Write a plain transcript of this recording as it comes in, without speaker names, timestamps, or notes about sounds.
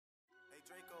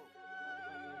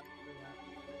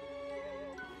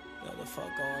Yo, the fuck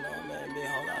going on, man? Big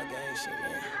whole lot of gang shit,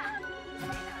 man.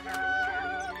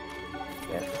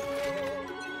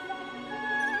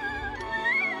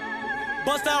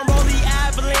 Bustdown, Rollie,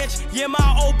 Avalanche, yeah,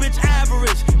 my old bitch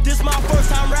average. This my first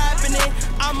time rapping it,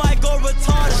 I might go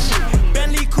retarded shit.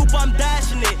 Bentley coupe, I'm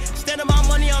dashing it. Standing my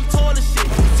money, I'm tall as shit.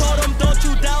 Told them, don't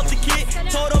you doubt the kid.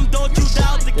 Told them, don't you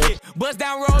doubt the kid.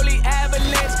 Bustdown, Rollie,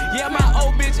 Avalanche, yeah, my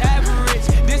old bitch average.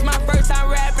 This my first time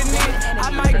rapping it, I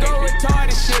might go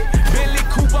retarded shit. Bentley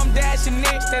coupe, I'm dashing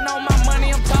it. Stand on my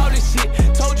money, I'm tall as shit.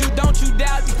 Told you, don't you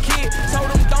doubt the kid. Told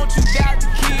them, don't you doubt the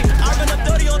kid. I run a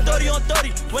 30 on 30 on 30.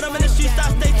 When I'm in the streets,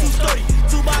 I stay too sturdy.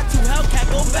 2x2 Hellcat,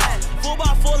 go back.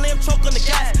 4x4 lamb choke on the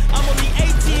gas. I'm only 18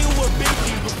 with big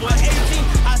things. Before 18,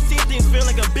 I see things feel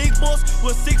like a big boss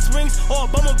with 6 rings or a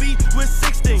bumblebee with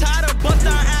 6 things. Tired of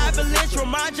Bustdown, Avalanche,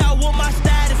 remind y'all what my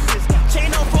status is.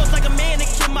 Chain on cross like a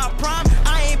mannequin, my prime.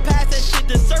 I ain't past that shit.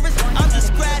 The service, I'm just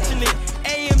scratching it.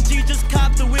 AMG just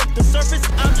copped the whip. The surface,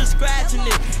 I'm just scratching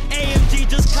it. AMG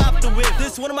just copped the whip.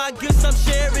 This one of my gifts, I'm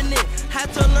sharing it.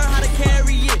 Had to learn how to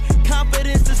carry it.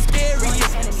 Confidence is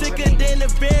scariest. Sicker than a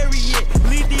variant.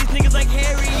 Leave these niggas like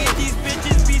Harriet. These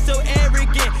bitches be so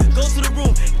arrogant. Go to the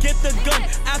room, get the gun.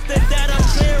 After that, I'm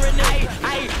clearing it.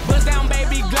 Ayy, Bustdown,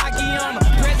 baby, Glocky on her.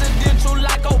 Presidential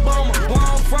like Obama. Where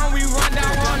I'm from, we run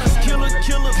down runners. Killers,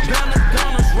 gunners.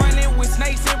 Running with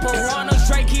snakes and piranhas.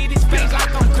 Straight hit his face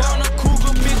like I'm gonna.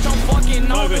 Cougar, bitch, I'm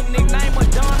fucking on the nickname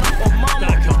Madonna or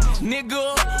Mama.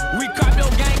 Nigga, we cop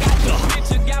your gang, got your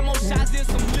bitches, got more shots than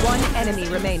some little. One enemy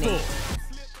remaining.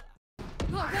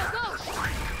 Go, go, go!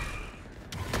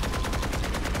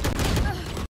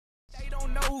 They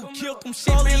don't know who killed them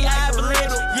shit. Rollie,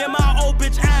 Avalanche, yeah, my old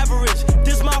bitch average.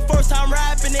 This my first time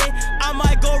rapping it, I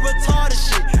might go retarded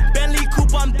shit. Bentley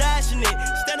coupe, I'm dashing it.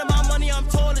 Standing my money, I'm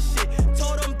tall as shit.